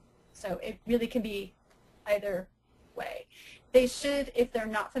center. So it really can be either way. They should, if they're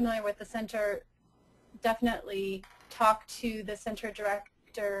not familiar with the center, definitely talk to the center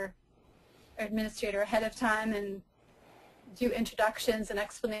director or administrator ahead of time and do introductions and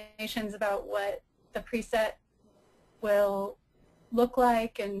explanations about what the PreSET will look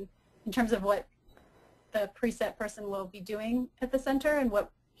like, and in terms of what the PreSET person will be doing at the center and what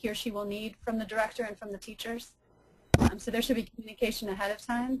he or she will need from the director and from the teachers. So there should be communication ahead of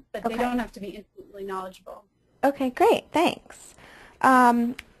time, but they don't have to be intimately knowledgeable. Okay, great. Thanks.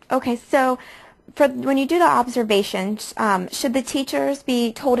 Okay, so for when you do the observations, should the teachers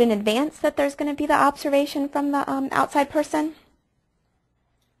be told in advance that there's going to be the observation from the outside person?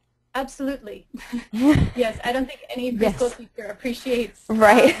 Absolutely. Yes, I don't think any preschool teacher appreciates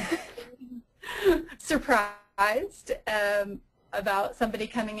surprised about somebody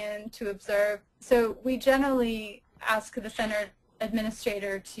coming in to observe. So we generally ask the center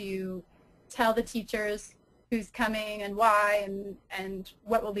administrator to tell the teachers who's coming and why and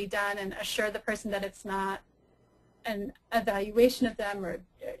what will be done, and assure the person that it's not an evaluation of them, or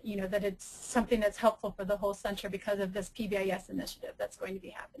that it's something that's helpful for the whole center because of this PBIS initiative that's going to be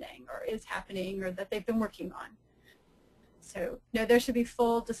happening or is happening or that they've been working on. So no, there should be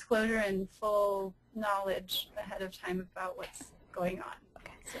full disclosure and full knowledge ahead of time about what's going on.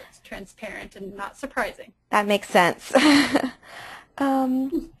 Okay. So it's transparent and not surprising. That makes sense.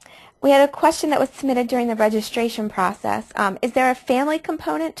 We had a question that was submitted during the registration process. Is there a family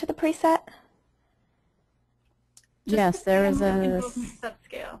component to the PreSET? Yes, there is a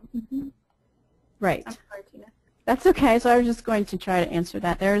subscale. Right. I'm sorry, Tina. That's okay. So I was just going to try to answer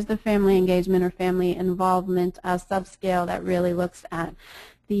that. There is the family engagement or family involvement subscale that really looks at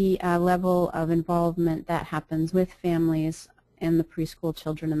the level of involvement that happens with families and the preschool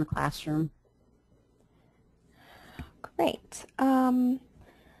children in the classroom. Great.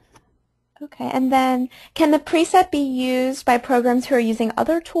 Okay, and then can the PreSET be used by programs who are using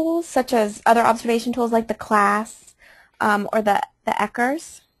other tools, such as other observation tools like the class or the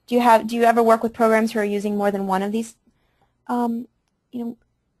ECHRs? Do you ever work with programs who are using more than one of these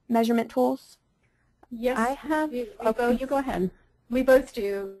measurement tools? Yes, I have. You go ahead. We both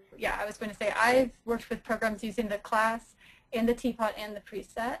do. Yeah, I was going to say I've worked with programs using the class and the teapot and the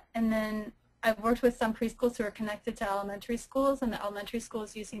PreSET, and then I've worked with some preschools who are connected to elementary schools, and the elementary school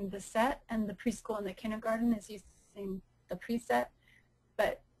is using the SET, and the preschool and the kindergarten is using the PreSET.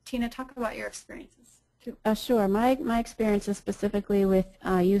 But Tina, talk about your experiences. Sure. My experience is specifically with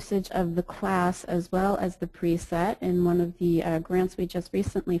usage of the class as well as the PreSET in one of the grants we just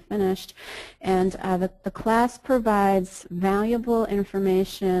recently finished. And the class provides valuable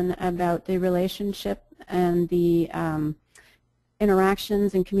information about the relationship and the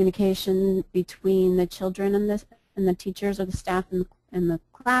interactions and communication between the children and the teachers or the staff in the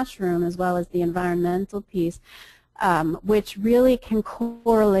classroom, as well as the environmental piece. Which really can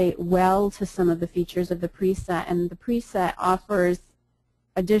correlate well to some of the features of the PreSET, and the PreSET offers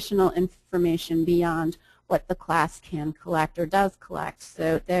additional information beyond what the class can collect or does collect.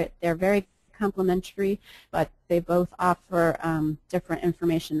 So they're very complementary, but they both offer different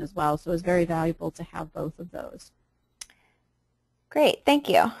information as well. So it's very valuable to have both of those. Great, thank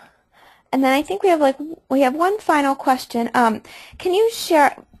you. And then I think we have one final question. Can you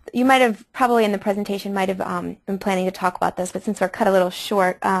share? You might have probably in the presentation might have been planning to talk about this, but since we're cut a little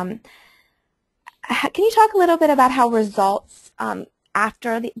short, can you talk a little bit about how results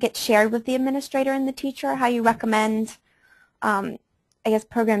get shared with the administrator and the teacher, how you recommend, I guess,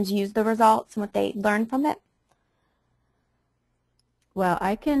 programs use the results and what they learn from it? Well,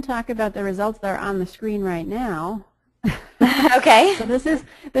 I can talk about the results that are on the screen right now. Okay. So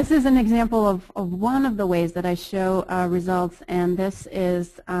this is an example of one of the ways that I show results, and this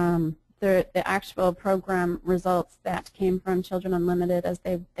is the actual program results that came from Children Unlimited as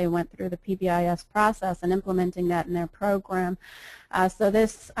they went through the PBIS process and implementing that in their program. So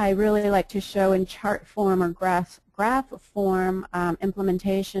this I really like to show in chart form or graph form,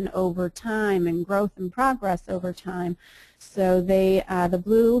 implementation over time and growth and progress over time. So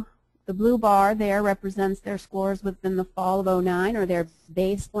the blue bar there represents their scores within the fall of '09, or their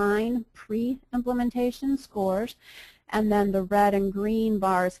baseline pre-implementation scores. And then the red and green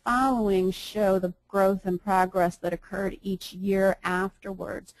bars following show the growth and progress that occurred each year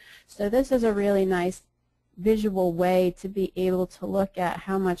afterwards. So this is a really nice visual way to be able to look at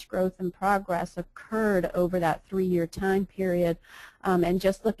how much growth and progress occurred over that 3-year time period. And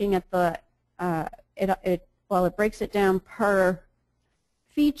just looking at the, well, it breaks it down per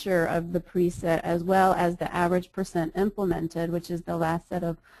feature of the PreSET as well as the average percent implemented, which is the last set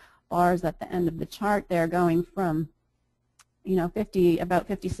of bars at the end of the chart there, going from about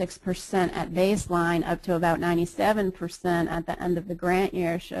 56% at baseline up to about 97% at the end of the grant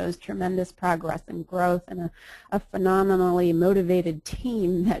year. Shows tremendous progress and growth and a phenomenally motivated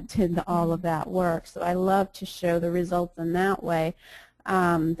team that did all of that work. So I love to show the results in that way.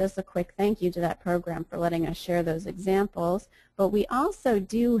 Just a quick thank you to that program for letting us share those examples. But we also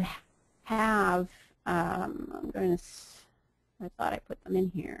do have, I thought I put them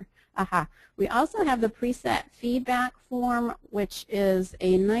in here. Aha. We also have the PreSET feedback form, which is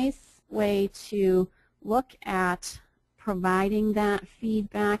a nice way to look at providing that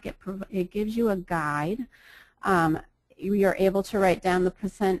feedback. It gives you a guide. You're able to write down the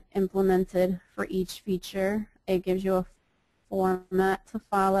percent implemented for each feature. It gives you a format to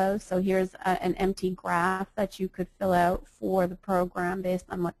follow. So here's an empty graph that you could fill out for the program based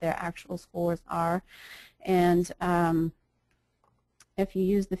on what their actual scores are. And if you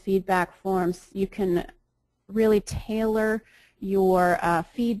use the feedback forms, you can really tailor your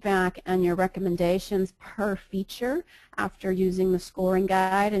feedback and your recommendations per feature after using the scoring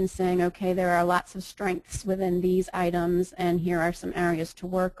guide and saying, okay, there are lots of strengths within these items and here are some areas to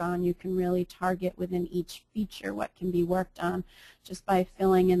work on. You can really target within each feature what can be worked on just by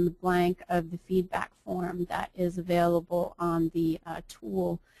filling in the blank of the feedback form that is available on the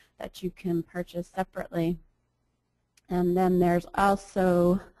tool that you can purchase separately. And then there's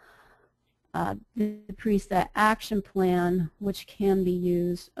also the PreSET action plan, which can be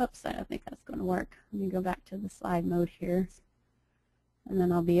used. Oops, I don't think that's going to work. Let me go back to the slide mode here, and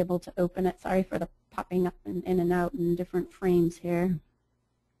then I'll be able to open it. Sorry for the popping up in and out in different frames here.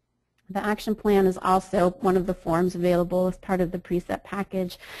 The action plan is also one of the forms available as part of the PreSET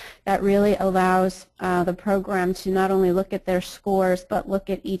package that really allows the program to not only look at their scores, but look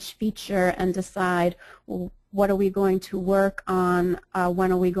at each feature and decide, well, what are we going to work on,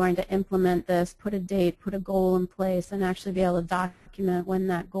 when are we going to implement this, put a date, put a goal in place, and actually be able to document when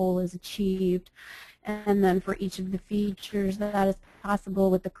that goal is achieved. And then for each of the features that is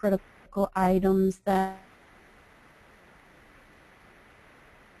possible with the critical items that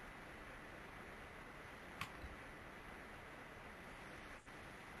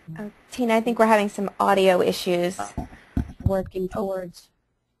Tina, I think we're having some audio issues. Working towards.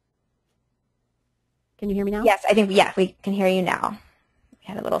 Can you hear me now? Yes, I think, yeah, we can hear you now. We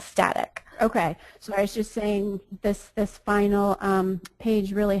had a little static. Okay, so I was just saying this final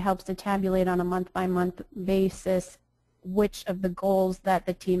page really helps to tabulate on a month-by-month basis which of the goals that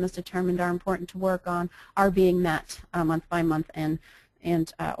the team has determined are important to work on are being met month by month and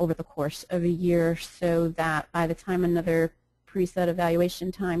over the course of a year, so that by the time another PreSET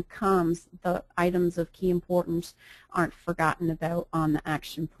evaluation time comes, the items of key importance aren't forgotten about on the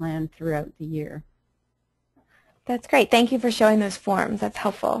action plan throughout the year. That's great. Thank you for showing those forms. That's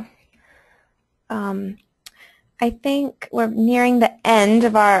helpful. I think we're nearing the end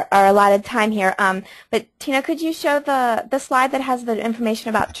of our allotted time here. But Tina, could you show the slide that has the information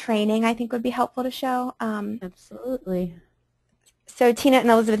about training? I think would be helpful to show. Absolutely. So Tina and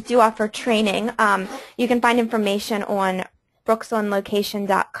Elizabeth do offer training. You can find information on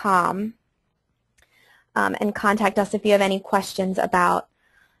brooksonlocation.com and contact us if you have any questions about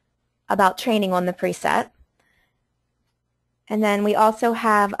training on the PreSET. And then we also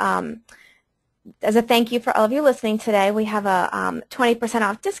have, as a thank you for all of you listening today, we have a 20%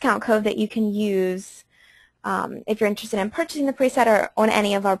 off discount code that you can use if you're interested in purchasing the PreSET or on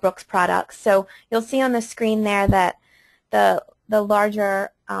any of our Brooks products. So you'll see on the screen there that the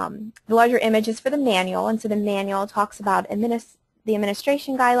larger image is for the manual, and so the manual talks about the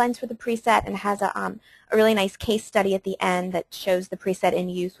administration guidelines for the PreSET and has a really nice case study at the end that shows the PreSET in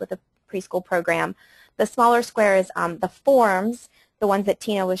use with a preschool program. The smaller square is the forms, the ones that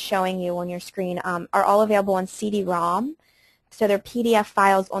Tina was showing you on your screen, are all available on CD-ROM. So they're PDF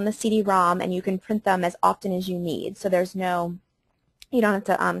files on the CD-ROM, and you can print them as often as you need. So there's you don't have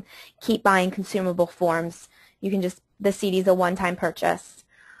to keep buying consumable forms. You can just, the CD is a one-time purchase,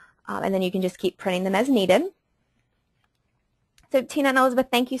 and then you can just keep printing them as needed. So Tina and Elizabeth,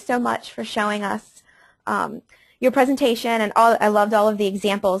 thank you so much for showing us your presentation, and I loved all of the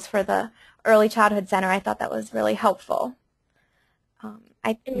examples for the Early Childhood Center. I thought that was really helpful.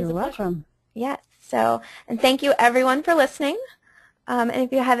 You're welcome. Yes. So, and thank you everyone for listening. And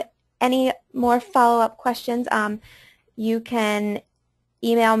if you have any more follow-up questions, you can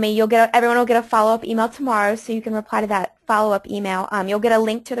email me. Everyone will get a follow-up email tomorrow, so you can reply to that follow-up email. You'll get a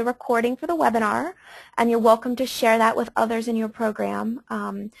link to the recording for the webinar, and you're welcome to share that with others in your program,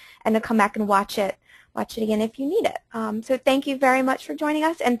 and to come back and watch it again if you need it. So thank you very much for joining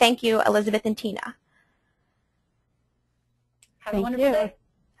us, and thank you, Elizabeth and Tina. Have a wonderful day.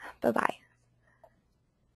 Bye-bye.